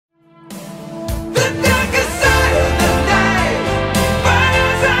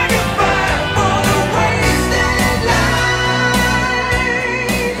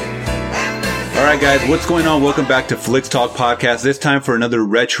guys, what's going on? Welcome back to Flicks Talk Podcast. This time for another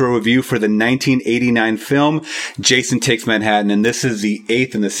retro review for the 1989 film Jason Takes Manhattan, and this is the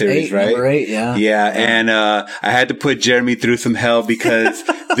 8th in the series, right? Number 8, yeah. Yeah, and I had to put Jeremy through some hell because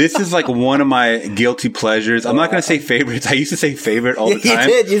this is like one of my guilty pleasures. I'm not going to say favorites. I used to say favorite all the time.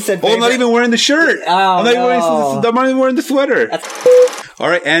 You did. You said favorite. Oh, I'm not even wearing the shirt. I'm not even wearing the sweater. All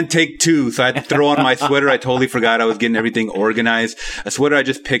right, and take 2. So I had to throw on my sweater. I totally forgot I was getting everything organized. A sweater I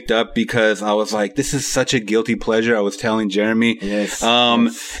just picked up because I was like, this is such a guilty pleasure. I was telling Jeremy. Yes.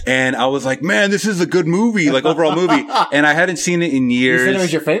 And I was like, man, this is a good movie, like overall movie. And I hadn't seen it in years. You said it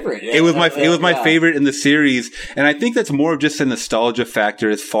was your favorite. Yeah, it was my favorite in the series. And I think that's more of just a nostalgia factor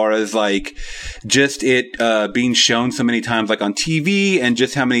as far as like just it being shown so many times like on TV and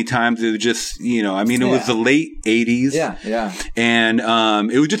just how many times it was just, you know, I mean, it was the late 80s. Yeah, yeah. And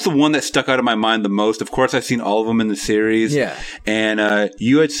it was just the one that stuck out of my mind the most. Of course, I've seen all of them in the series. Yeah. And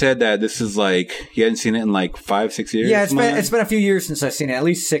you had said that this is like, you hadn't seen it in like 5-6 years? Yeah, it's been a few years since I've seen it. At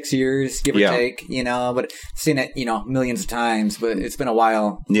least 6 years, give or take, you know, but seen it, you know, millions of times, but it's been a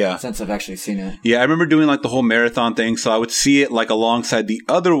while since I've actually seen it. Yeah, I remember doing like the whole marathon thing, so I would see it like alongside the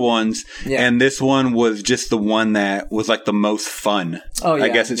other ones, and this one was just the one that was like the most fun. Oh, yeah. I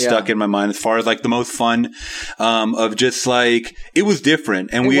guess it stuck in my mind as far as like the most fun of just like, it was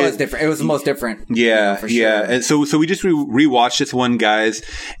different. And it was different. It was the most different. Yeah, for sure. And so we just rewatched this one, guys.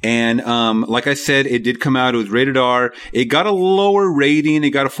 And like I said, it did come out. It was rated R. It got a lower rating. It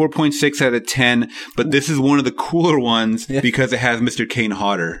got a 4.6 out of 10. But this is one of the cooler ones because it has Mr. Kane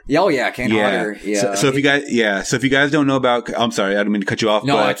Hodder. Oh yeah, Kane Hodder. Yeah. So if you guys don't know about, I'm sorry, I didn't mean to cut you off.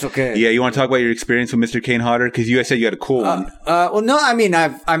 No, but it's okay. Yeah, you want to talk about your experience with Mr. Kane Hodder? Because you guys said you had a cool one. Well, no, I mean,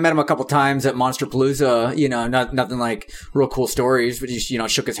 I met him a couple times at Monsterpalooza. You know, nothing like real cool stories, but he, you know,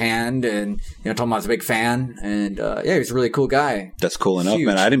 shook his hand and, you know, told him I was a big fan. And yeah, he was a really cool guy. That's cool enough,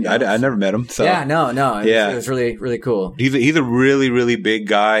 man. I never met him. So yeah, no. It was really, really cool. He's a really, really big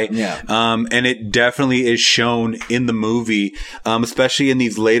guy. Yeah. And it definitely is shown in the movie, especially in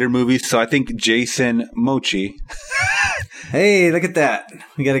these later movies. So I think Jason Mochi. Hey, look at that.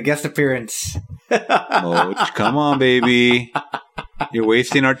 We got a guest appearance. Moch, come on, baby. You're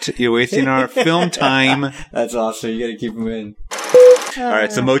wasting our film time. That's awesome. You got to keep him in. All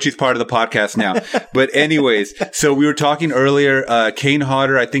right, so Mochi's part of the podcast now. But anyways, so we were talking earlier, Kane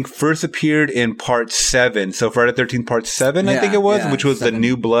Hodder, I think, first appeared in part 7. So Friday the 13th, part 7, I think it was, which was 7. The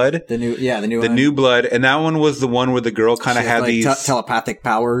New Blood. The new New Blood. And that one was the one where the girl kind of had like these telepathic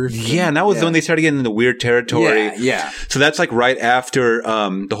powers. Yeah, and that was when they started getting into weird territory. Yeah. So that's like right after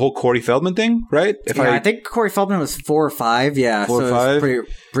the whole Corey Feldman thing, right? I think Corey Feldman was 4 or 5. Yeah. 4 or 5?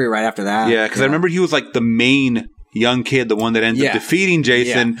 Pretty right after that. Yeah, because I remember he was like the main young kid, the one that ends up defeating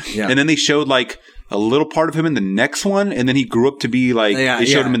Jason, and then they showed like a little part of him in the next one, and then he grew up to be like they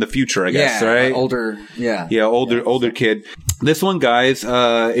showed him in the future, I guess, right? Older kid. This one, guys,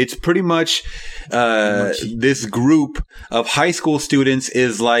 it's pretty much this group of high school students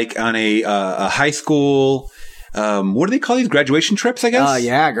is like on a high school. What do they call these? Graduation trips, I guess?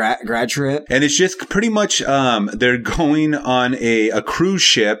 Grad trip. And it's just pretty much, they're going on a cruise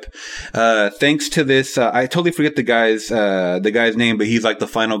ship, thanks to this, I totally forget the guy's name, but he's like the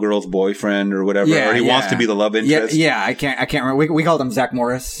final girl's boyfriend or whatever, or he wants to be the love interest. Yeah, I can't remember. We called him Zach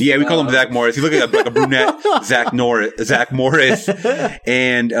Morris. Yeah, we call him Zach Morris. He's looking like a brunette Zach Morris.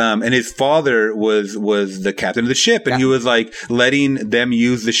 And his father was the captain of the ship, and he was like letting them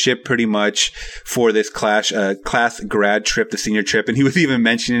use the ship pretty much for this class grad trip, the senior trip, and he was even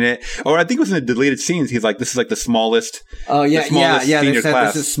mentioning it, or I think it was in the deleted scenes. He's like, "This is like the smallest." Oh yeah. They said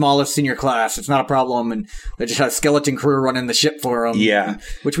this is smallest senior class. It's not a problem, and they just had a skeleton crew running the ship for them. Yeah,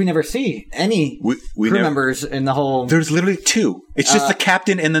 which we never see any crew members in the whole. There's literally 2. It's just the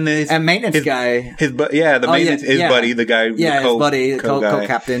captain and then the maintenance guy. His buddy, the guy, his buddy,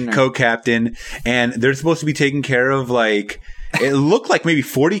 co-captain, and they're supposed to be taking care of like. It looked like maybe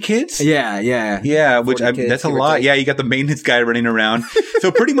 40 kids. Yeah. Which that's a lot. Yeah, you got the maintenance guy running around.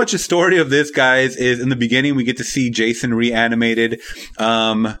 So pretty much the story of this, guys, is in the beginning we get to see Jason reanimated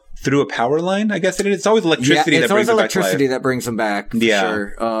through a power line. I guess it is. It's always electricity that brings him back to life. That brings him back. For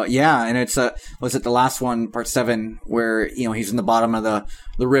sure. And it's was it the last one, part 7, where he's in the bottom of the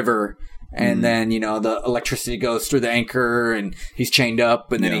river. And then, the electricity goes through the anchor and he's chained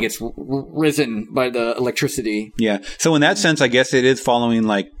up and then he gets risen by the electricity. Yeah. So in that sense, I guess it is following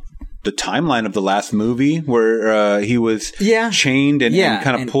like the timeline of the last movie where he was chained and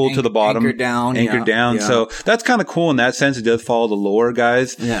kind of pulled to the bottom. Anchored down. Yeah. So that's kind of cool in that sense. It does follow the lore,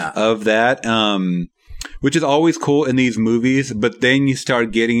 guys, of that. which is always cool in these movies. But then you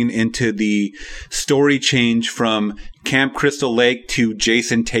start getting into the story change from Camp Crystal Lake to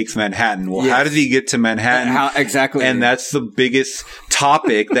Jason Takes Manhattan. Well, how does he get to Manhattan? Exactly. And that's the biggest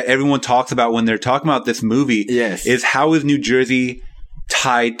topic that everyone talks about when they're talking about this movie. Yes. Is how is New Jersey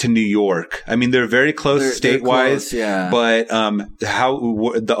tied to New York? I mean, they're very close state-wise, but how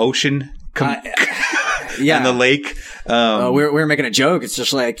the ocean and the lake. We were making a joke. It's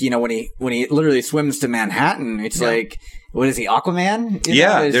just like, when he literally swims to Manhattan, it's like, what is he, Aquaman?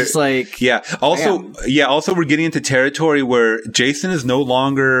 It's just like... Yeah. Also, we're getting into territory where Jason is no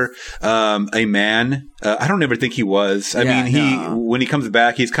longer a man. I don't ever think he was. I mean, when he comes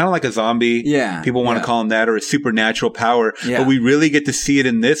back, he's kind of like a zombie. Yeah. People want to call him that, or a supernatural power. Yeah. But we really get to see it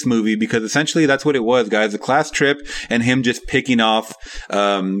in this movie because essentially that's what it was, guys. A class trip and him just picking off,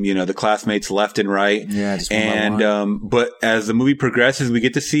 the classmates left and right. Yeah. Just one by one. But as the movie progresses, we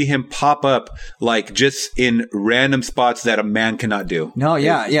get to see him pop up like just in random spots that a man cannot do. No,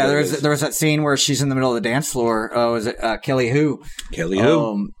 yeah. There was that scene where she's in the middle of the dance floor. Was it Kelly Hu? Kelly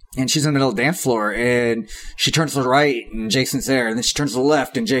Hu. And she's in the middle of the dance floor, and she turns to the right, and Jason's there. And then she turns to the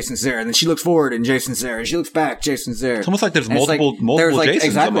left, and Jason's there. And then she looks forward, and Jason's there. And she looks back, Jason's there. It's almost like there's multiple Jasons.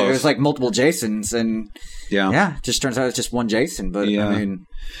 Exactly. Almost. There's like multiple Jasons, and just turns out it's just one Jason. But I mean,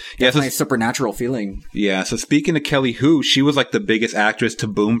 definitely a supernatural feeling. Yeah. So speaking of Kelly Hu, she was like the biggest actress to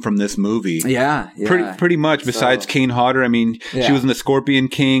boom from this movie. Yeah. Pretty much. Besides Kane Hodder, I mean, she was in the Scorpion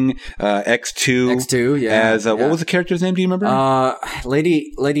King, X2. X2. Yeah. As what was the character's name? Do you remember?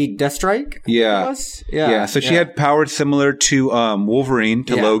 Lady Deathstrike. Yeah. So she had powers similar to Wolverine,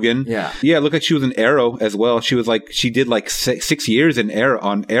 to Logan. Yeah. Yeah. It looked like she was in Arrow as well. She did like 6 years in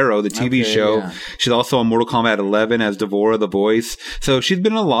Arrow, the TV show. Yeah. She's also on Mortal Kombat 11 as Devora, the voice. So she's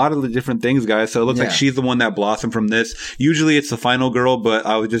been in a lot of the different things, guys. So it looks like she's the one that blossomed from this. Usually it's the final girl, but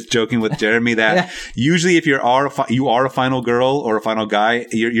I was just joking with Jeremy that usually if you are a final girl or a final guy,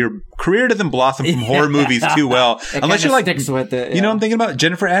 your career doesn't blossom from horror movies too well. Unless you're like, sticks with it. You know what I'm thinking about?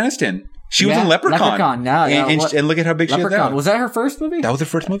 Jennifer Aniston. She was in Leprechaun. And look at how big she is now. Was that her first movie? That was her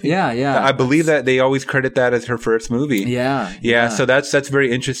first movie. Yeah. I believe that they always credit that as her first movie. Yeah. So that's very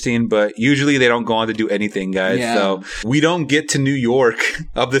interesting, but usually they don't go on to do anything, guys. Yeah. So we don't get to New York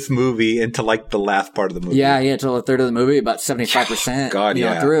of this movie until like the last part of the movie. Yeah, until a third of the movie, about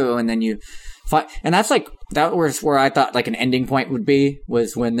 75% through, and then you and that's like that was where I thought like an ending point would be,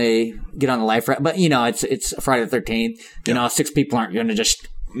 was when they get on the life raft. But it's Friday the 13th. You know, 6 people aren't going to just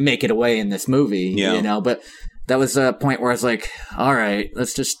make it away in this movie. But that was a point where I was like, all right,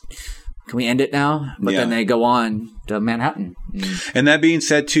 can we end it now? But then they go on to Manhattan. And that being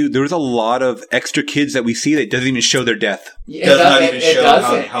said, too, there was a lot of extra kids that we see that doesn't even show their death. It does not even show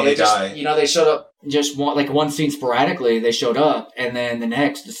how they die. They showed up just one scene sporadically. They showed up, and then the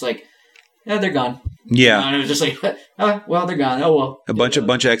next, it's like, they're gone. Yeah. And it was just like, well, they're gone. Oh, well. A bunch of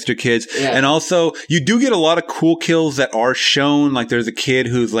extra kids. Yeah. And also, you do get a lot of cool kills that are shown. Like, there's a kid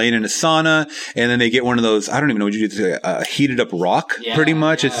who's laying in a sauna, and then they get one of those, I don't even know what you do, a heated up rock, pretty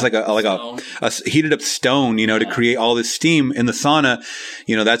much. It's like a heated up stone, to create all this steam in the sauna.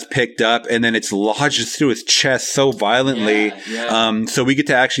 That's picked up, and then it's lodged through his chest so violently. So we get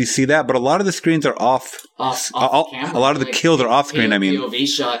to actually see that. But a lot of the screens are off. A lot of the kills are off screen, POV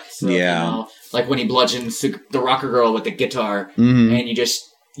shots. So, like when he bludgeons the rocker girl with the guitar, and you just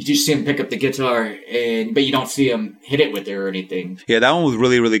see him pick up the guitar, but you don't see him hit it with it or anything. Yeah, that one was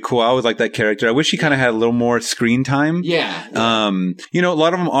really, really cool. I always liked that character. I wish he kind of had a little more screen time. Yeah. A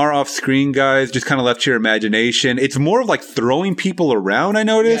lot of them are off screen, guys, just kind of left to your imagination. It's more of like throwing people around, I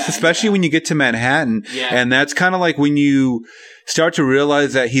noticed, especially when you get to Manhattan. Yeah. And that's kind of like when you start to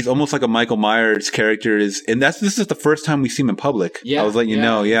realize that he's almost like a Michael Myers character and this is the first time we see him in public. Yeah. I was letting you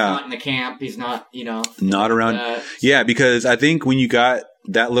know. He's not in the camp. He's not, not around. Yeah. Because I think when you got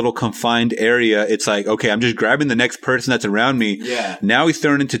that little confined area, it's like, okay, I'm just grabbing the next person that's around me. Yeah. Now he's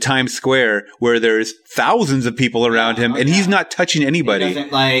thrown into Times Square where there's thousands of people around him and he's not touching anybody. He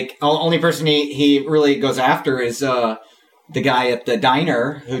doesn't, only person he really goes after is, the guy at the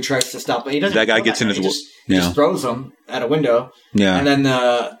diner who tries to stop him. He doesn't. That guy gets in his. He just throws him at a window. Yeah. And then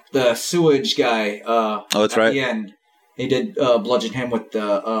the sewage guy. That's right. At the end, he did bludgeon him with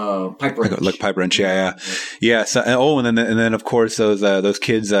the pipe wrench. Like pipe wrench. Yeah. So, and then of course those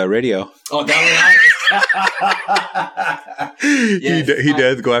kids radio. Oh, that was. He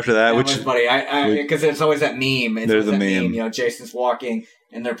does go after that, which was funny. Because it's always that meme. There's a meme. Jason's walking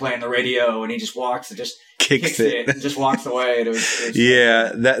and they're playing the radio, and he just walks and just kicks it and just walks away. It was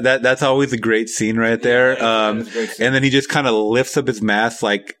that's always a great scene right there. And then he just kind of lifts up his mask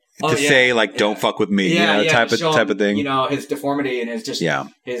like to say like, "Don't fuck with me," type of thing. His deformity and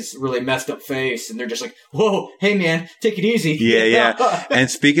his really messed up face, and they're just like, "Whoa, hey man, take it easy." Yeah. And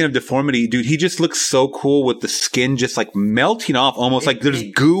speaking of deformity, dude, he just looks so cool with the skin just like melting off, almost like there's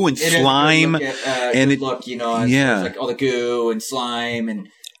goo and slime, and it's like all the goo and slime, and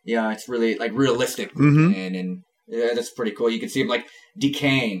it's really like realistic, and that's pretty cool. You can see him like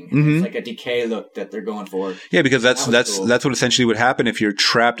decaying. It's like a decay look that they're going for. Yeah, because that's what essentially would happen if you're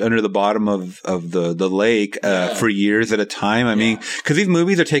trapped under the bottom of the lake for years at a time. I mean, because these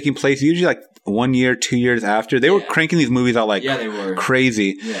movies are taking place usually like 1 year, 2 years after. They were cranking these movies out like they were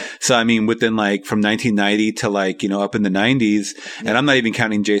crazy. Yeah. So I mean, within like from 1990 to like up in the 90s, and I'm not even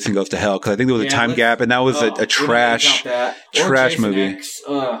counting Jason Goes to Hell because I think there was a time gap, and that was a trash movie.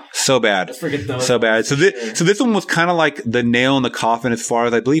 So bad, let's forget those. So bad. So this one was kind of like the nail in the coffin as far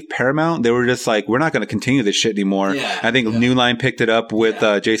as I believe Paramount. They were just like, we're not going to continue this shit anymore. Yeah, I think New Line picked it up with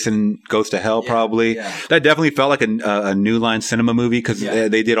Jason Goes to Hell. Probably that definitely felt like a New Line cinema movie because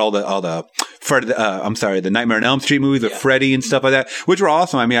they did all the Nightmare on Elm Street movies with Freddy and stuff like that, which were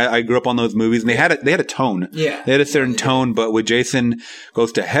awesome. I mean, I grew up on those movies, and they had a tone. Yeah, they had a certain tone. But with Jason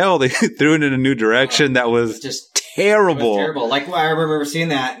Goes to Hell, they threw it in a new direction that was just terrible. It was terrible. Like I remember seeing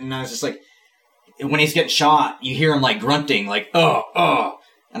that, and I was just like, when he's getting shot, you hear him like grunting, like oh,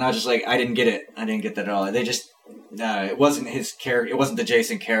 and I was just like, I didn't get it. I didn't get that at all. They just it wasn't his character. It wasn't the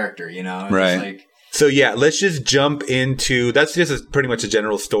Jason character. It was right. Like, so yeah, let's just jump into that's just pretty much a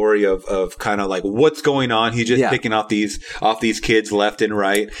general story of kind of like what's going on. He's just picking off these kids left and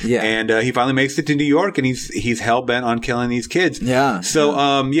right. Yeah. And he finally makes it to New York, and he's hell bent on killing these kids. Yeah. So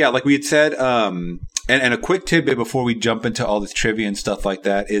like we had said, and a quick tidbit before we jump into all this trivia and stuff like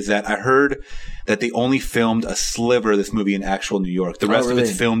that is that I heard that they only filmed a sliver of this movie in actual New York. The rest of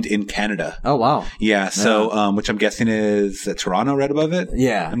it's filmed in Canada. Oh, wow. Yeah. So, which I'm guessing is Toronto right above it?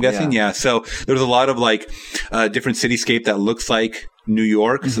 Yeah. I'm guessing. Yeah. So there's a lot of like different cityscape that looks like New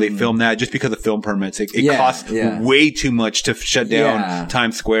York. So they filmed that just because of film permits. It costs way too much to shut down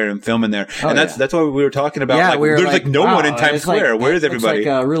Times Square and film in there. And that's what we were talking about. Yeah, like, there's like no one in Times Square. Where is everybody? It's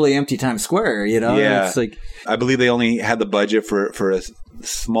like a really empty Times Square, Yeah. It's like, I believe they only had the budget for a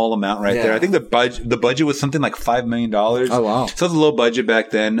small amount there. I think the budget was something like $5 million. Oh, wow. So it was a low budget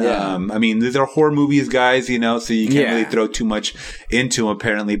back then. Yeah. I mean, these are horror movies, guys, so you can't really throw too much into them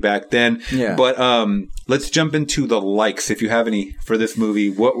apparently back then. Yeah. But let's jump into the likes. If you have any for this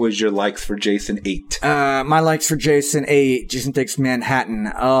movie, what was your likes for Jason 8? My likes for Jason 8, Jason Takes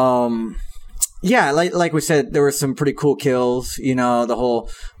Manhattan. Yeah, like we said, there were some pretty cool kills, the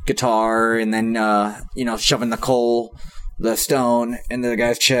whole guitar and then, shoving the stone into the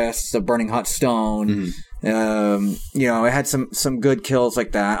guy's chest, the burning hot stone. It had some good kills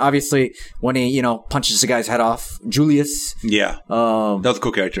like that. Obviously, when he, punches the guy's head off, Julius. Yeah. That was a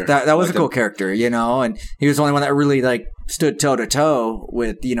cool character. That was a cool character, and he was the only one that really like stood toe to toe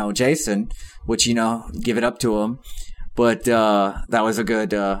with, Jason, which, give it up to him. But that was a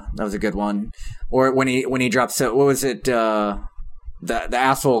good one. Or when he drops it, what was it? The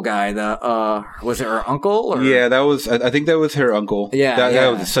asshole guy, was it her uncle? Or? Yeah, I think that was her uncle. Yeah,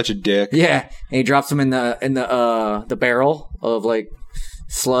 that was such a dick. Yeah, and he drops him in the barrel of like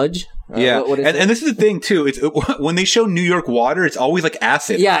sludge. Yeah, and this is the thing too. It's when they show New York water, it's always like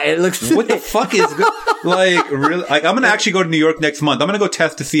acid. Yeah, it looks. What the fuck is like? Really? Like, I'm gonna actually go to New York next month. I'm gonna go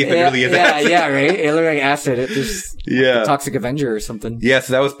test to see if it really is. Acid. Yeah, right. It looked like acid. It just like Toxic Avenger or something. Yeah,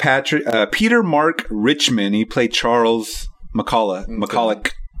 so that was Peter Mark Richmond. He played Charles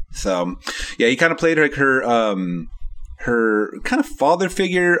McCulloch. So yeah, he kind of played like her kind of father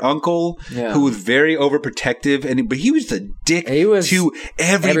figure uncle who was very overprotective, but he was a dick to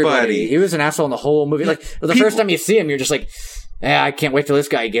everybody. He was an asshole in the whole movie. Like the first time you see him, you're just like, I can't wait till this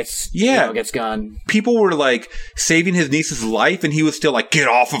guy gets gone. People were like saving his niece's life, and he was still like, get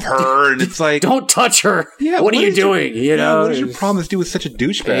off of her. And it's like, don't touch her. Yeah, what are you doing? What is your problem? This dude was such a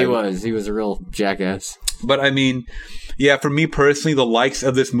douchebag. He was a real jackass. But I mean, yeah, for me personally, the likes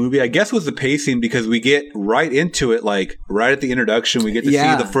of this movie, I guess, was the pacing, because we get right into it, like right at the introduction. We get to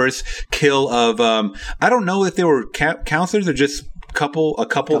see the first kill of, I don't know if they were counselors or just a couple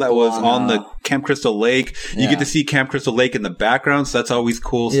that was on the Camp Crystal Lake. You get to see Camp Crystal Lake in the background, so that's always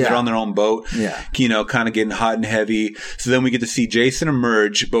cool. So they're on their own boat, kind of getting hot and heavy. So then we get to see Jason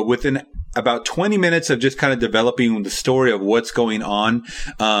emerge, but within about 20 minutes of just kind of developing the story of what's going on,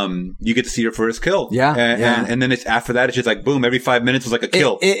 you get to see your first kill. And then it's after that, it's just like, boom, every 5 minutes is like a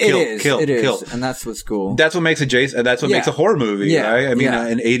kill. Kill. And that's what's cool. That's what makes a Jason, that's what makes a horror movie, right? I mean,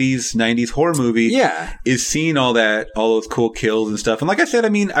 an 80s, 90s horror movie is seeing all those cool kills and stuff. And like I said, I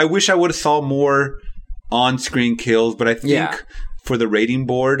mean, I wish I would have saw more on-screen kills, but I think for the rating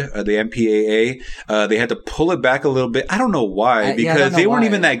board, the MPAA. They had to pull it back a little bit. I don't know why, because they weren't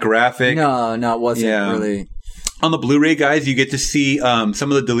even that graphic. No, it wasn't really. On the Blu-ray, guys, you get to see some of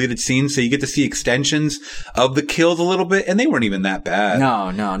the deleted scenes, so you get to see extensions of the kills a little bit, and they weren't even that bad.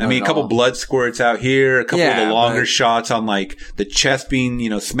 No. I mean, a couple blood squirts out here, a couple of the longer shots on like the chest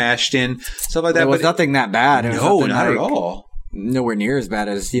being, smashed in, stuff like that. There was nothing that bad. No, not at all. Nowhere near as bad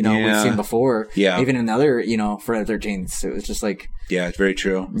as we've seen before. Yeah, even in other Friday the 13th, it was just like it's very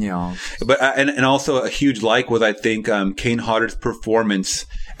true. Yeah, but and also a huge was I think Kane Hodder's performance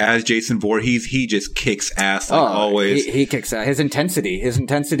as Jason Voorhees. He just kicks ass always. He kicks ass. His intensity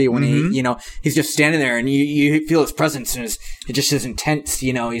when he he's just standing there and you feel his presence and his intense.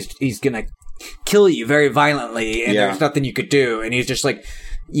 He's gonna kill you very violently and there's nothing you could do, and he's just like.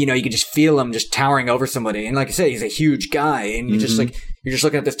 You could just feel him just towering over somebody. And like I said, he's a huge guy. And you're just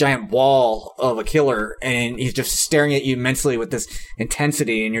looking at this giant wall of a killer and he's just staring at you immensely with this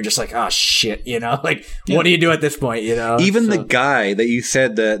intensity. And you're just like, oh shit, what do you do at this point, Even the guy that you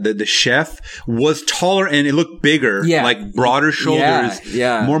said, the chef was taller and it looked bigger, like broader shoulders,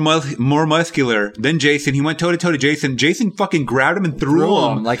 more muscular than Jason. He went toe to toe to Jason. Jason fuking grabbed him and threw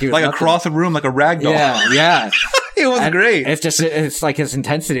him like across the room like a rag doll. Yeah. It was great. It's like his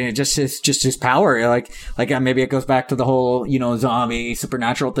intensity and it's just his power. Like maybe it goes back to the whole, zombie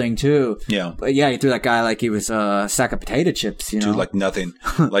supernatural thing too. Yeah. But yeah, he threw that guy like he was a sack of potato chips, Dude, like nothing.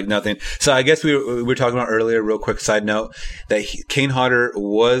 Like nothing. So I guess we were talking about earlier, real quick side note, that Kane Hodder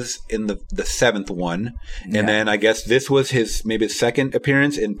was in the seventh one. And then I guess this was his second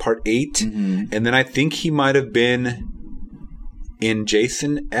appearance in part 8. Mm-hmm. And then I think he might have been in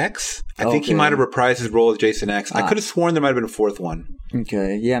Jason X. I think he might have reprised his role as Jason X. I could have sworn there might have been a fourth one.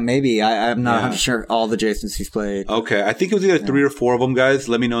 Okay. Yeah, maybe. I'm not sure all the Jasons he's played. Okay. I think it was either 3 or 4 of them, guys.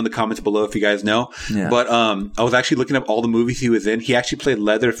 Let me know in the comments below if you guys know. Yeah. But I was actually looking up all the movies he was in. He actually played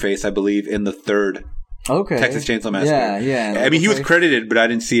Leatherface, I believe, in the 3rd Texas Chainsaw Massacre. Yeah. I mean, he was credited, but I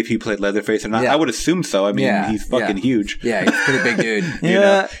didn't see if he played Leatherface or not. I would assume so. I mean, he's fucking huge. Yeah, he's a pretty big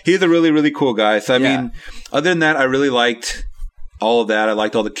dude. He's a really, really cool guy. So, I mean, other than that, I really liked all of that. I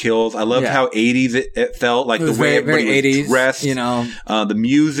liked all the kills. I loved how 80s it felt, like the way everybody was 80s, dressed. The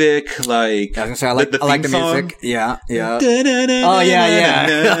music, like I was gonna say, I like the music. Yeah.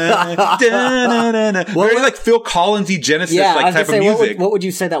 Very like Phil Collins-y Genesis type of music. What would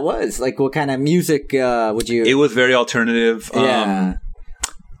you say that was? Like, what kind of music would you? It was very alternative. I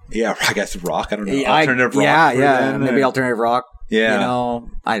guess rock. I don't know. Alternative rock. Maybe alternative rock. Yeah.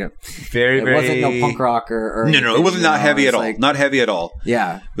 I don't. It wasn't no punk rock or no. It wasn't heavy at all. Not heavy at all.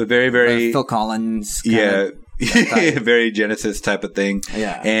 Yeah. But very, very. Phil Collins. Very Genesis type of thing.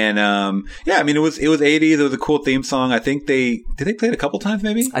 Yeah. And, I mean, it was 80s. It was a cool theme song. I think did they play it a couple times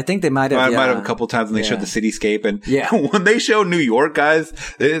maybe? I think they might have. Might have a couple times when they showed the cityscape. And when they show New York, guys,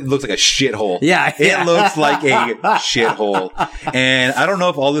 it looks like a shithole. Yeah. It looks like a shithole. And I don't know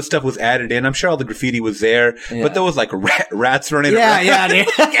if all this stuff was added in. I'm sure all the graffiti was there, but there was like rats running around.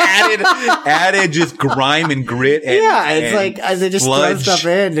 added just grime and grit. And, it's like they just sludge. Throw stuff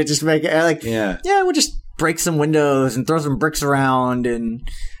in to just make it we'll just break some windows and throw some bricks around and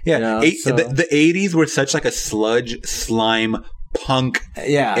the 80s were such like a sludge slime punk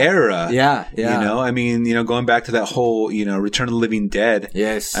era. I mean, going back to that whole Return of the Living Dead.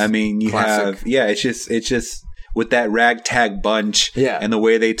 Yes. I mean, you Classic. have it's just with that ragtag bunch and the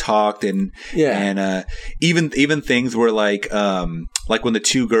way they talked and even things were like when the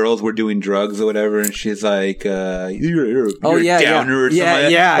 2 girls were doing drugs or whatever and she's like you're a downer or something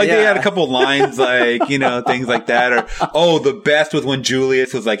like that. They had a couple lines like things like that, or the best was when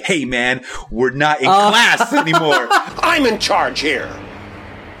Julius was like, hey man, we're not in class anymore. I'm in charge here.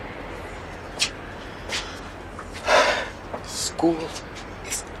 School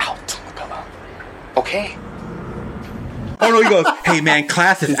is out, okay? Oh no, he goes, hey man,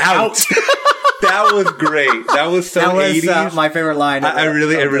 class is out. That was great. That was so 80s. My favorite line. I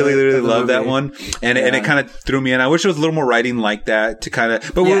really love that one. And it kind of threw me in. I wish there was a little more writing like that to kind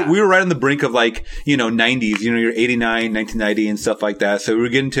of, but we were right on the brink of 90s, your 89, 1990 and stuff like that. So we were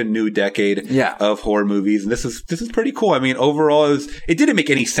getting to a new decade of horror movies. And this is pretty cool. I mean, overall it didn't make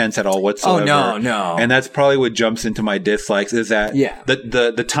any sense at all whatsoever. Oh, no. And that's probably what jumps into my dislikes is that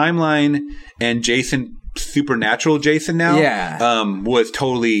the timeline and Jason supernatural Jason now was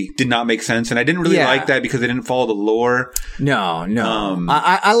totally did not make sense, and I didn't really like that because it didn't follow the lore. No.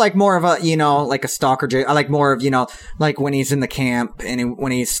 I like more of a like a stalker Jason. I like more of like when he's in the camp and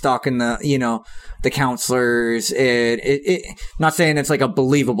when he's stalking the the counselors. It not saying it's like a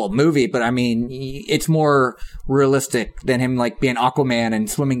believable movie, but I mean it's more realistic than him like being Aquaman and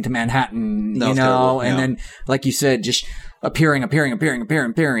swimming to Manhattan. And then like you said, just appearing,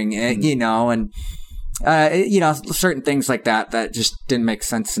 you know, and you know, certain things like that just didn't make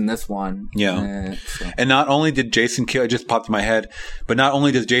sense in this one. Yeah. And not only did Jason kill, it just popped in my head, but not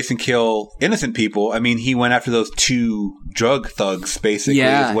only does Jason kill innocent people, I mean, he went after those 2 drug thugs, basically,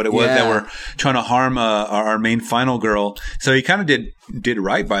 is what it was, that were trying to harm our main final girl. So he kind of did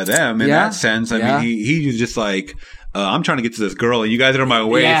right by them in that sense. I mean, he was just like, I'm trying to get to this girl, and you guys are in my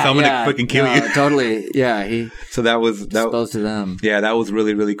way, so I'm going to fucking kill you. Totally. Yeah. So that was exposed to them. Yeah, that was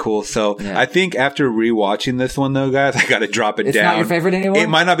really, really cool. So I think after rewatching this one, though, guys, I got to drop it down. It's not your favorite anymore? It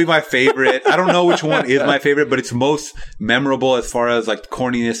might not be my favorite. I don't know which one is my favorite, but it's most memorable as far as like the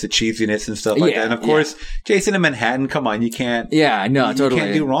corniness, the cheesiness, and stuff like that. And of course, Jason in Manhattan. Come on, you can't. Yeah, no, totally. You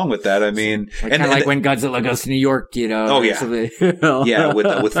can't do wrong with that. I mean, kind of like when Godzilla goes to New York, you know. Oh yeah, yeah,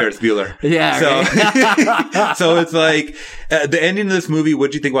 with Ferris Bueller. Yeah. So, right. So it's like. The ending of this movie,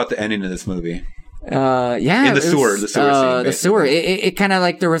 what do you think about the ending of this movie? Yeah. In the sewer scene. The sewer. It kind of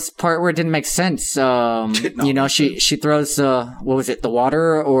like there was part where it didn't make sense. You know, she throws, what was it, the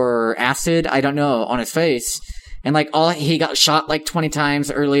water or acid? I don't know, on his face. And like he got shot like 20 times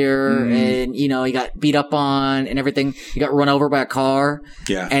earlier and, you know, he got beat up on and everything. He got run over by a car.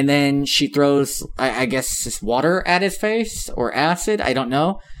 Yeah. And then she throws, I guess, this water at his face or acid. I don't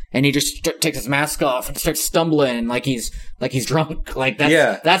know. And he just takes his mask off and starts stumbling like he's drunk. Like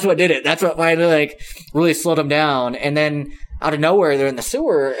that's what did it. That's what finally like really slowed him down. And then out of nowhere, they're in the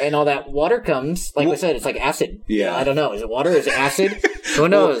sewer and all that water comes. Like I said, it's like acid. Yeah. I don't know. Is it water? Is it acid? Who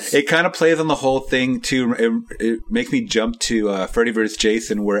knows? It kind of plays on the whole thing too. It makes me jump to Freddy vs.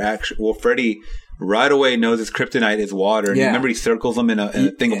 Jason, where Freddy right away knows his kryptonite is water. And you remember he circles him in a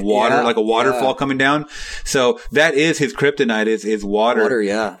thing of water, like a waterfall coming down. So that is his kryptonite is water. Water,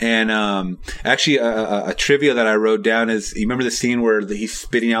 yeah. And actually, a trivia that I wrote down is, you remember the scene where he's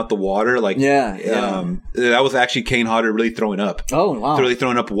spitting out the water? Like, that was actually Kane Hodder really throwing up. Oh, wow. Really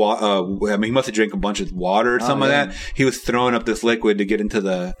throwing up I mean, he must have drank a bunch of water or something like that. He was throwing up this liquid to get into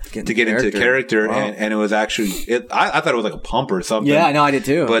the character. Wow. And it was actually, I thought it was like a pump or something. Yeah, I know, I did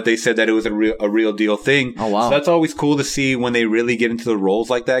too. But they said that it was a real deal thing. Oh, wow. So that's always cool to see when they really get into the roles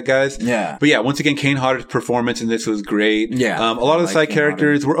like that, guys. Yeah. But yeah, once again, Kane Hodder's performance in this was great. Yeah. A lot of the side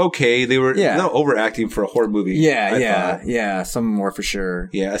characters were okay. They were not overacting for a horror movie. Yeah. Some more for sure.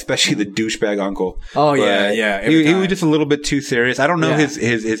 Yeah, especially the douchebag uncle. Oh, but yeah. He was just a little bit too serious. I don't know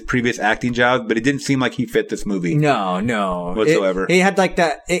his previous acting job, but it didn't seem like he fit this movie. No. Whatsoever. He had like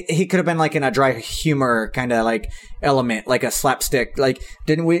that, he could have been like in a dry humor kind of like element, like a slapstick. Like,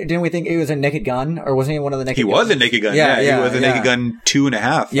 didn't we think he was a Naked Gun? Or wasn't he one of the Naked Guns? He was a Naked Gun. Yeah, he was a Naked Gun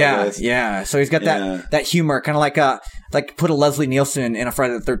 2.5. Yeah. So he's got that humor, kind of like put a Leslie Nielsen in a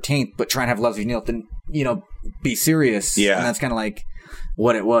Friday the 13th, but try and have Leslie Nielsen, you know, be serious. Yeah. And that's kind of like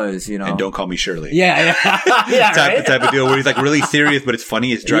what it was, you know. And Don't Call Me Shirley. Yeah. type of deal where he's like really serious, but it's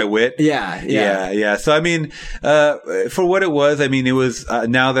funny. It's dry wit. Yeah. So I mean, for what it was, I mean, it was.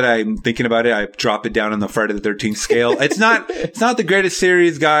 Now that I'm thinking about it, I dropped it down on the Friday the 13th scale. It's not the greatest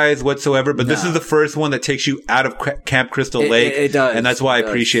series, guys, whatsoever. But this is the first one that takes you out of Camp Crystal Lake. It does, and that's why I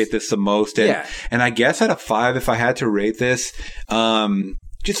appreciate this the most. And I guess out of 5, if I had to rate this,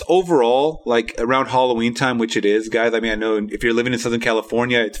 just overall, like around Halloween time, which it is, guys. I mean, I know if you're living in Southern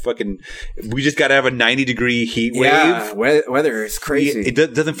California, it's fucking. We just got to have a 90-degree heat wave. Yeah, weather is crazy. It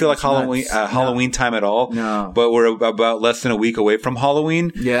doesn't feel like Halloween time at all. No, but we're about less than a week away from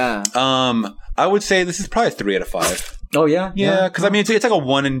Halloween. Yeah. I would say this is probably a 3 out of 5. Oh yeah, yeah. Because I mean, it's like a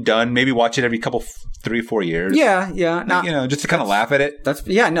one and done. Maybe watch it every 3-4 years. Yeah. Like, you know, just to kind of laugh at it.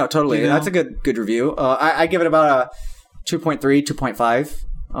 Totally. You know? That's a good review. I give it about a 2.3, 2.5.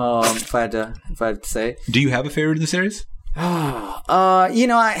 If I had to say. Do you have a favorite in the series? You know, I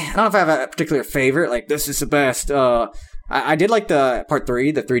don't know if I have a particular favorite. Like, this is the best. I did like the part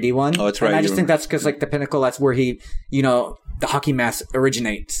 3, the 3D one. Oh, that's right. And I just think that's because, like, the pinnacle, that's where he, you know, the hockey mask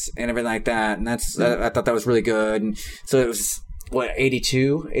originates and everything like that. And that's, I thought that was really good. And so it was,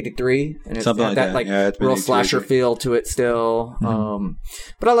 82, 83? And it's something like that. Like, real slasher feel to it still. Mm-hmm.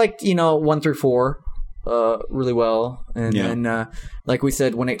 But I liked, 1 through 4. Really well, and then like we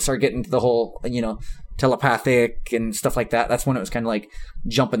said, when it started getting to the whole telepathic and stuff like that, that's when it was kind of like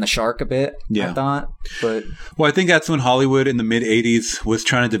jumping the shark a bit. I thought, but I think that's when Hollywood in the mid '80s was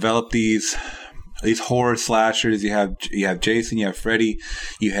trying to develop these horror slashers. You have Jason, you have Freddy,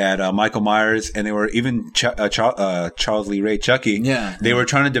 you had Michael Myers, and they were even Charles Lee Ray, Chucky. Yeah, they were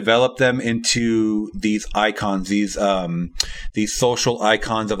trying to develop them into these icons, these social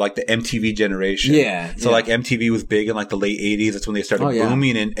icons of like the MTV generation. Like MTV was big in like the late '80s. That's when they started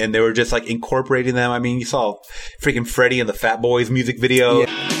booming, and they were just like incorporating them. I mean, you saw freaking Freddy and the Fat Boys music video. You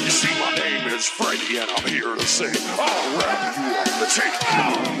see, my name is Freddy, and I'm here to say, I'll wrap you up and take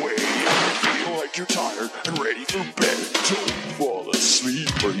you away. Feel like you're tired and ready for bed. Don't fall asleep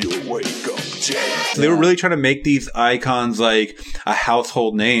or you'll wake up dead. They were really trying to make these icons like a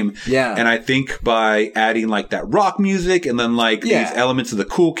household name. Yeah. And I think by adding like that rock music and then like these elements of the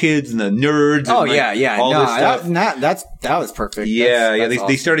cool kids and the nerds. Oh, and, like, yeah. all No, this stuff. that was perfect. Yeah, That's they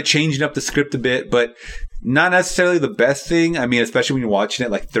awesome. started changing up the script a bit, but not necessarily the best thing. I mean, especially when you're watching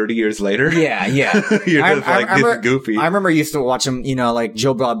it like 30 years later. Yeah. You're just like, this is goofy. I remember I used to watch them, like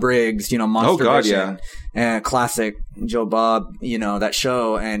Joe Bob Briggs, Monster Vision. And classic Joe Bob, that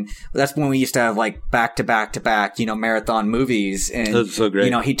show. And that's when we used to have like back to back, marathon movies. And, that's so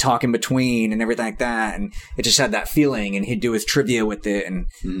great. He'd talk in between and everything like that. And it just had that feeling, and he'd do his trivia with it. And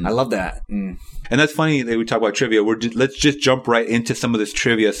I love that. And that's funny that we talk about trivia. Let's just jump right into some of this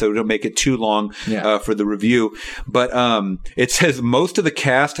trivia so we don't make it too long for the review. But it says most of the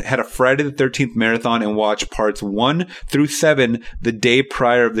cast had a Friday the 13th marathon and watched parts 1 through 7 the day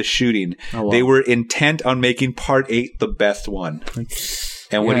prior of the shooting. Oh, wow. They were intent on making part 8 the best one.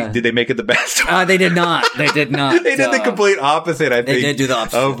 And did they make it the best one? They did not. They did not. They did the complete opposite, I think. They did do the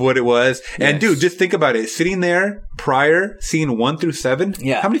opposite. Of what it was. Yes. And dude, just think about it. Sitting there prior, seeing 1 through 7.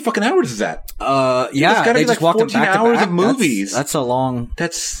 Yeah. How many fucking hours is that? Yeah. Gotta be like 14 hours of movies. That's a long...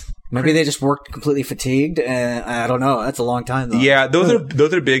 Maybe they just worked completely fatigued, and I don't know. That's a long time, though. Yeah, those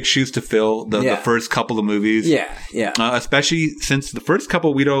are big shoes to fill. The first couple of movies. Yeah. Especially since the first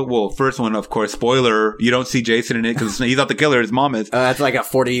couple first one, of course, spoiler, you don't see Jason in it because he's not the killer. His mom is. That's like a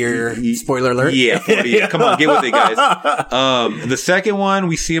 40-year spoiler alert. Yeah, 40. Come on, get with it, guys. The second one,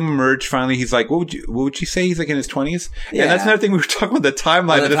 we see him emerge. Finally, he's like, what would you say? He's like in his 20s. Yeah. And that's another thing we were talking about the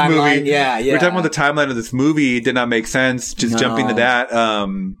timeline of this movie. Yeah. We were talking about the timeline of this movie. It did not make sense. Just jumping to that.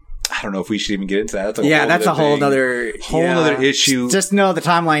 I don't know if we should even get into that. That's a whole other issue. Just know the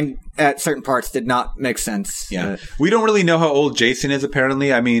timeline at certain parts did not make sense. Yeah. We don't really know how old Jason is,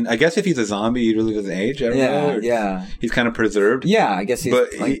 apparently. I mean, I guess if he's a zombie, he really doesn't age. I don't know. Yeah. He's kind of preserved. Yeah, I guess he's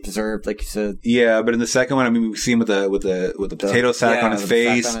preserved, like you said. Yeah, but in the second one, I mean, we see him with the potato sack on his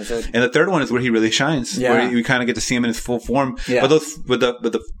face. And the third one is where he really shines. Yeah. Where we kind of get to see him in his full form. Yeah. But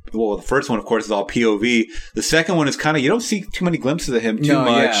the first one, of course, is all POV. The second one is kind of, you don't see too many glimpses of him too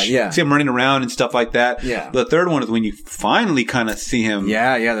much. Yeah. See him running around and stuff like that. Yeah. The third one is when you finally kind of see him.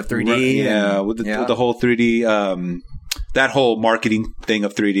 Yeah, the 3D. With the whole 3D, that whole marketing thing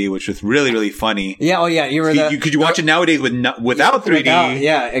of 3D, which was really, really funny. Yeah, could you watch it nowadays without 3D?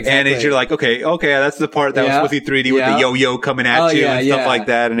 Yeah, exactly. And you're like, okay, that's the part that was supposed to be 3D with the yo-yo coming at you and stuff like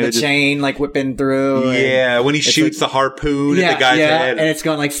that. And the chain like whipping through. Yeah, when he shoots the harpoon at the guy's head. And it's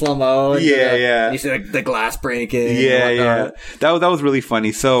going like slow-mo. Yeah. You see the glass breaking. Yeah. That was really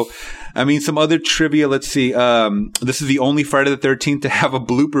funny. So, I mean, some other trivia. Let's see. This is the only Friday the 13th to have a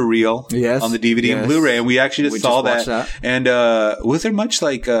blooper reel on the DVD and Blu-ray, and we actually just saw that. And was there much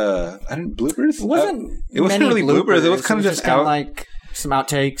like bloopers? It wasn't really bloopers. It was kind of just out like some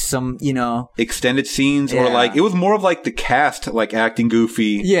outtakes, some extended scenes, or like it was more of like the cast like acting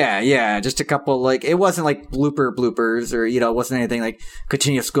goofy. Yeah, just a couple like it wasn't like bloopers or it wasn't anything like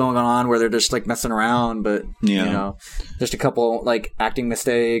continuous going on where they're just like messing around, but just a couple like acting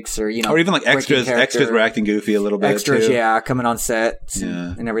mistakes or even like extras were acting goofy a little bit. Extras, coming on set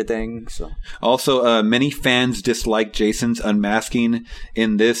and everything. So also, many fans disliked Jason's unmasking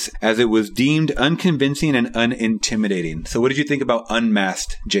in this as it was deemed unconvincing and unintimidating. So, what did you think about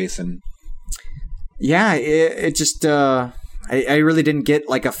unmasked Jason? Yeah, it just I really didn't get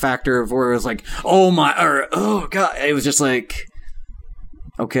like a factor of where it was like oh god, it was just like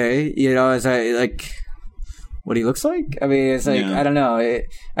okay, as I like what he looks like. I mean, it's like I don't know.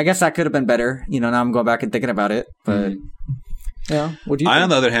 I guess that could have been better. Now I'm going back and thinking about it, but. Yeah. What do you think? I, on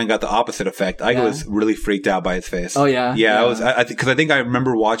the other hand, got the opposite effect. I was really freaked out by his face. Oh, yeah? Yeah. I think I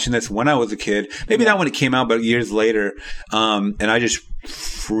remember watching this when I was a kid. Maybe not when it came out, but years later. And I just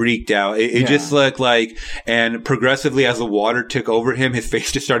freaked out. It just looked like, and progressively as the water took over him, his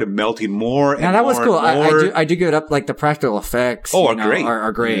face just started melting more and more. That was cool. I do give it up. Like the practical effects great.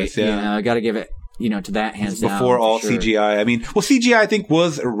 Are great. Yes, I got to give it. To that hands down. Before all CGI. I mean, CGI I think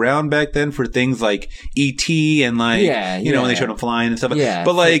was around back then for things like E.T. and like, when they showed them flying and stuff. Yeah,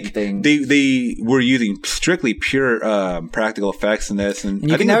 but like they were using strictly pure practical effects in this.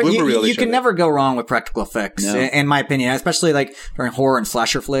 And I think you can never go wrong with practical effects, in my opinion, especially like during horror and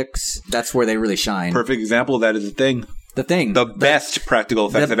slasher flicks. That's where they really shine. Perfect example of that is The Thing. The best practical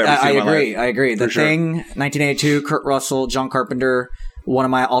effects I've ever seen in my life. I agree. The Thing, 1982, Kurt Russell, John Carpenter. One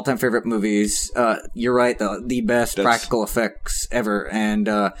of my all-time favorite movies. You're right, the best practical effects ever. And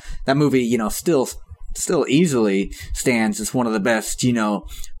that movie, still still easily stands as one of the best,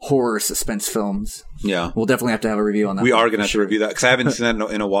 horror suspense films. Yeah. We'll definitely have to have a review on that. We are going to have to review that because I haven't seen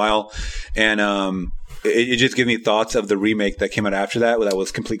that in a while. And it just gave me thoughts of the remake that came out after that. That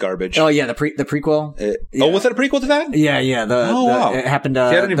was complete garbage. Oh, yeah, the prequel. Oh, was that a prequel to that? Yeah. Wow. It happened See,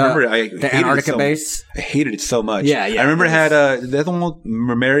 I don't even remember it. the Antarctica base. I hated it so much. Yeah. I remember it had the other one with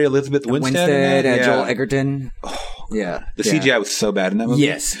Mary Elizabeth Winstead and Joel Egerton. Yeah. The CGI was so bad in that movie.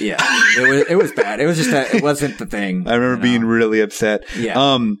 Yes, yeah. It was bad. It was just it wasn't the thing. I remember being really upset.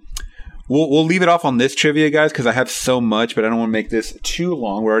 Yeah. We'll leave it off on this trivia, guys, because I have so much, but I don't want to make this too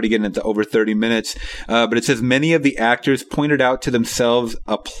long. We're already getting into over 30 minutes. But it says many of the actors pointed out to themselves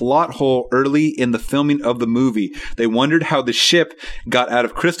a plot hole early in the filming of the movie. They wondered how the ship got out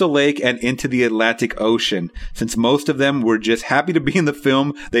of Crystal Lake and into the Atlantic Ocean. Since most of them were just happy to be in the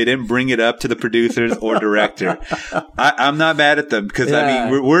film, they didn't bring it up to the producers or director. I'm not mad at them because, I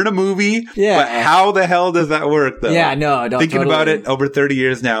mean, we're in a movie, but how the hell does that work, though? Yeah, no, Thinking about it over 30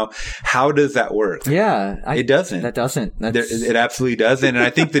 years now, how does that work? Yeah. It doesn't. That doesn't. It absolutely doesn't. And I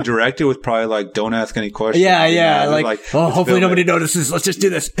think the director was probably like, don't ask any questions. Yeah. Like hopefully nobody notices. Let's just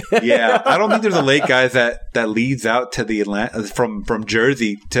do this. Yeah. I don't think there's a lake, guys, that leads out to the Atlantic from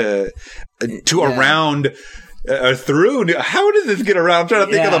Jersey to around or through. How does this get around? I'm trying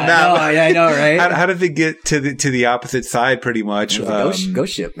to think of the map. I know, right? How did they get to the opposite side? Pretty much, it was a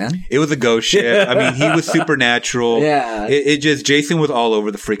ghost ship, man. It was a ghost ship. I mean, he was supernatural. Yeah, it just Jason was all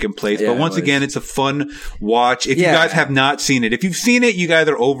over the freaking place. But once again, it's a fun watch. If you guys have not seen it, if you've seen it, you guys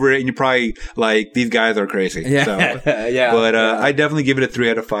are over it, and you're probably like, these guys are crazy. Yeah, so, yeah. But I definitely give it a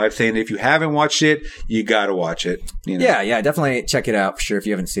 3 out of 5. Saying if you haven't watched it, you got to watch it. Yeah, definitely check it out for sure if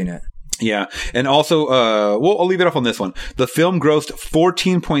you haven't seen it. Yeah. And also, I'll leave it off on this one. The film grossed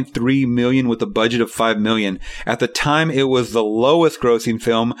 $14.3 million with a budget of $5 million. At the time, it was the lowest grossing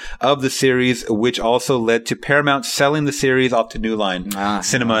film of the series, which also led to Paramount selling the series off to New Line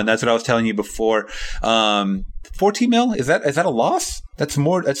Cinema. And that's what I was telling you before. 14 mil? Is that a loss? That's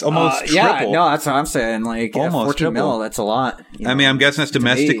more. That's almost triple. Yeah, no, that's what I'm saying. Like almost 14 triple. mil. That's a lot. I mean, I'm guessing that's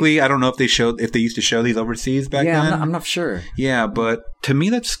domestically. I don't know if they used to show these overseas back then. Yeah, I'm not sure. Yeah, but to me,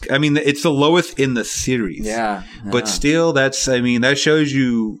 it's the lowest in the series. Yeah, but still, that shows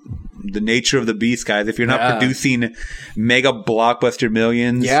you the nature of the beast, guys. If you're not producing mega blockbuster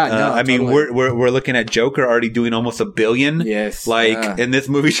millions, totally. we're looking at Joker already doing almost $1 billion. Yes, and this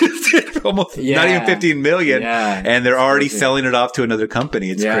movie just did almost not even 15 million, and they're already selling it off to another company.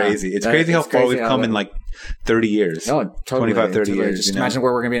 It's crazy. It's crazy how far we've come in like 30 years. Oh, totally. 25, 30 years. Just imagine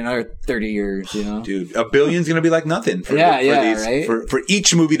where we're going to be in another 30 years, Dude, $1 billion's going to be like nothing for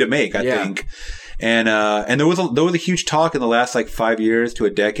each movie to make, I think. And there was a huge talk in the last like 5 years to a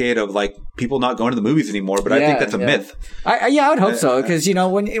decade of like people not going to the movies anymore, but I think that's a myth. I would hope so, because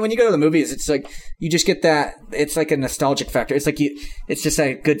when you go to the movies, it's like you just get that. It's like a nostalgic factor. It's like it's just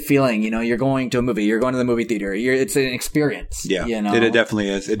a good feeling. You're going to a movie. You're going to the movie theater. It's an experience. Yeah, it definitely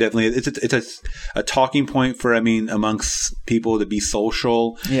is. It definitely is. It's a talking point for amongst people to be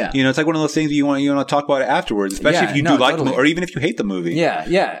social. Yeah, it's like one of those things you want to talk about it afterwards, especially if you do like the movie, or even if you hate the movie.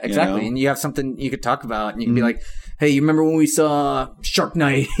 Yeah, exactly. And you have something you could talk about, and you can be like, hey, you remember when we saw Shark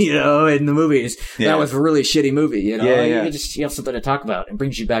Night, in the movies? That was a really shitty movie, You have something to talk about. It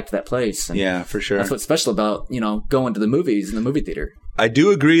brings you back to that place. And for sure. That's what's special about, going to the movies in the movie theater. I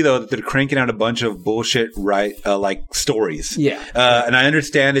do agree, though, that they're cranking out a bunch of bullshit, like stories. Yeah. And I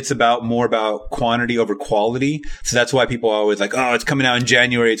understand it's more about quantity over quality. So that's why people are always like, oh, it's coming out in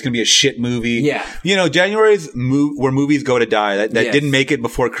January. It's going to be a shit movie. Yeah. January's where movies go to die. That didn't make it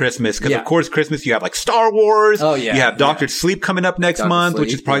before Christmas. Because, of course, Christmas, you have like Star Wars. Oh, yeah. You have Dr. Sleep coming up next month,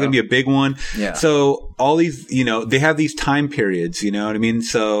 which is probably going to be a big one. Yeah. So all these, they have these time periods, you know what I mean?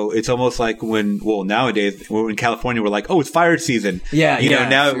 So it's almost like nowadays, we're in California, we're like, oh, it's fire season. Yeah.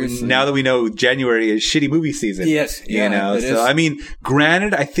 Now that we know January is shitty movie season. Yes. Yeah, so I mean,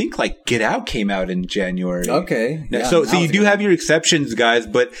 granted, I think like Get Out came out in January. Okay. So you do have your exceptions, guys,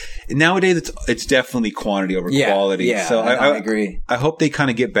 but nowadays it's definitely quantity over quality. Yeah. So I agree. I hope they kind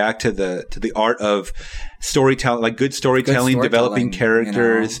of get back to the art of storytelling, like good storytelling, developing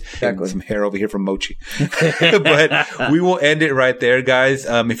characters. Exactly. Some hair over here from Mochi. But we will end it right there, guys.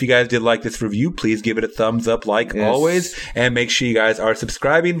 If you guys did like this review, please give it a thumbs up like always. And make sure you guys are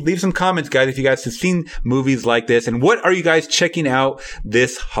subscribing. Leave some comments, guys, if you guys have seen movies like this. And what are you guys checking out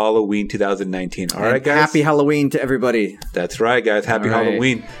this Halloween 2019? All right, guys. Happy Halloween to everybody. That's right, guys. Happy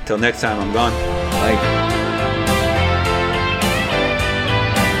Halloween. Till next time, I'm gone. Bye.